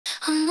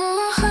I'm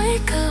gonna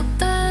wake up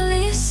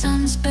early,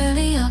 sun's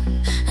barely up.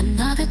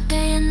 Another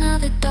day,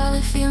 another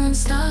dollar, feeling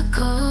stuck.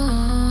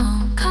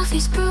 Oh,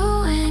 coffee's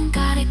brewing,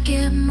 gotta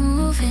get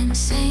moving.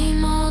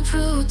 Same old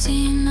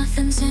routine,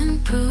 nothing's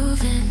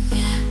improving.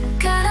 Yeah,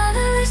 got all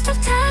the list of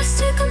tasks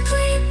to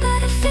complete,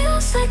 but it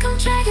feels like I'm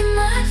dragging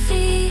my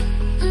feet.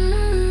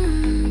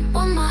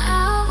 One more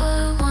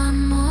hour,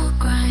 one more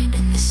grind,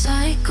 and the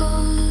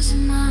cycle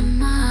losing my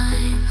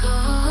mind.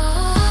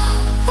 Oh,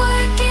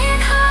 working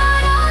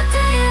hard all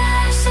day,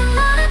 life's a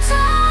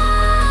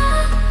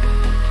monotone.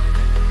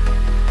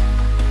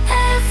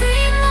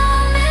 Every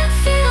moment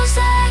feels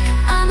like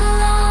I'm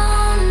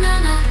alone,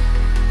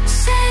 and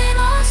same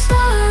old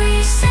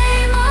story,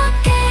 same old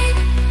game.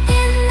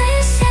 In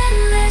this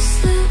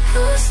endless loop,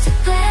 who's to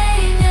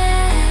blame?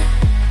 Yeah.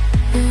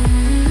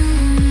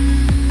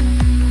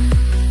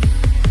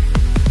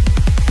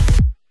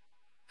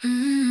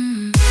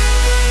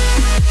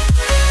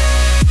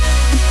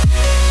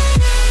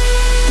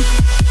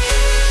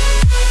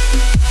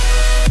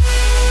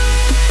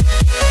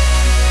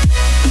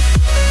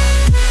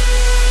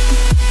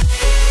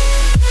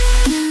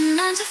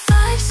 Nine to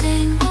five,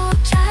 same old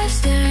drive,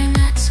 staring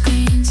at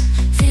screens,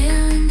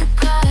 feeling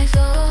deprived.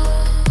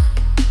 Oh,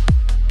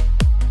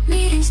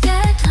 meetings,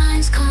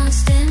 deadlines,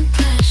 constant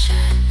pressure.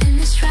 In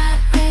this rat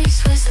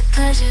race, where's the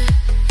pleasure?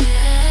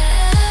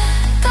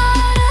 Yeah,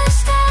 gotta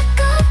stack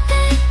up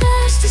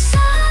papers to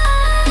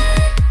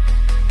sign,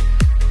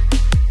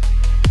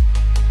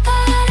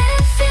 but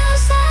it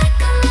feels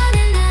like I'm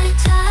running out of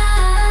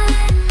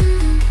time.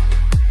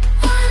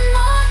 One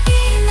more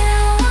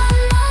email,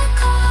 one more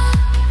call.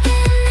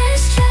 In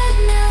this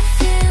treadmill,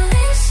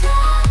 feeling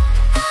small.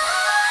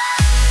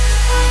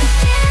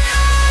 Working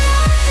hard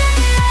all day,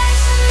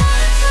 life's a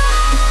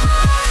monotone.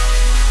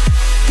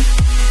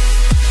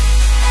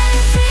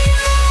 Every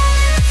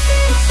moment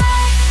feels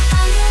like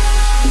I'm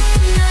alone.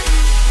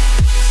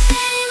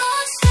 Same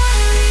old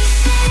story,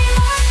 same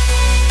old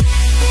thing.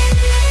 In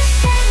this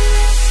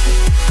endless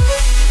loop,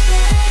 who's to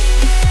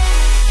blame?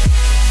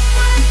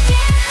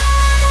 Working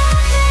hard all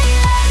day,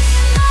 life's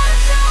a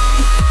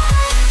monotone.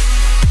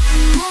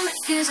 The moment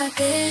feels like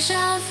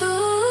deja vu.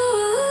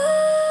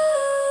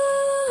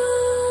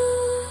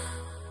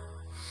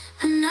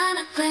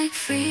 Another break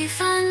free,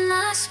 find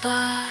my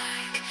spark.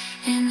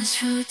 In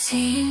this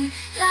routine,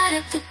 light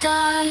up the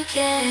dark,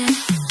 yeah.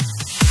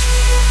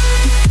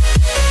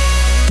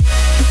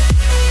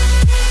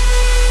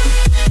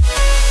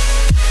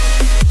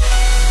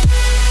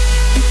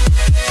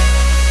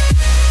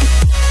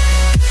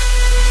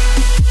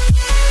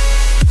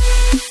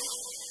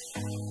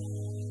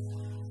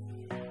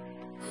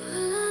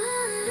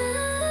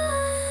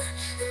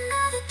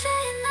 Another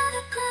day,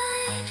 another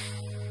grind.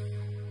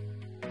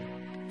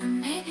 And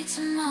maybe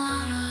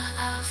tomorrow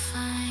I'll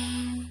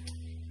find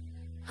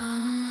a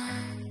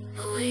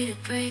way to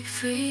break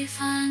free,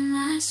 find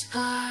my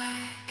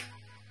spark.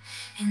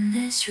 In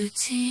this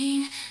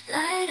routine,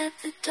 light up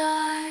the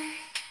dark.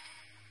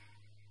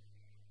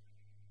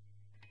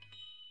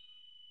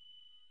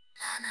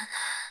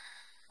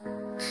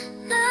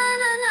 Na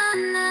na na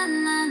na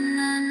na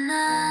na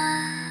na.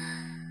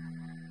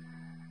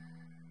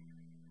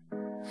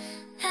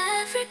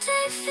 Every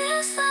day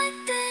feels like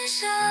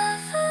deja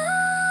vu.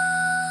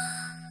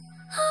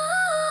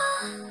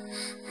 Oh,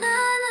 na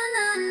na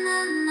na na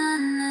na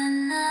na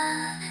na.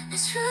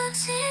 This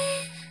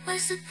routine,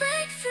 where's the break?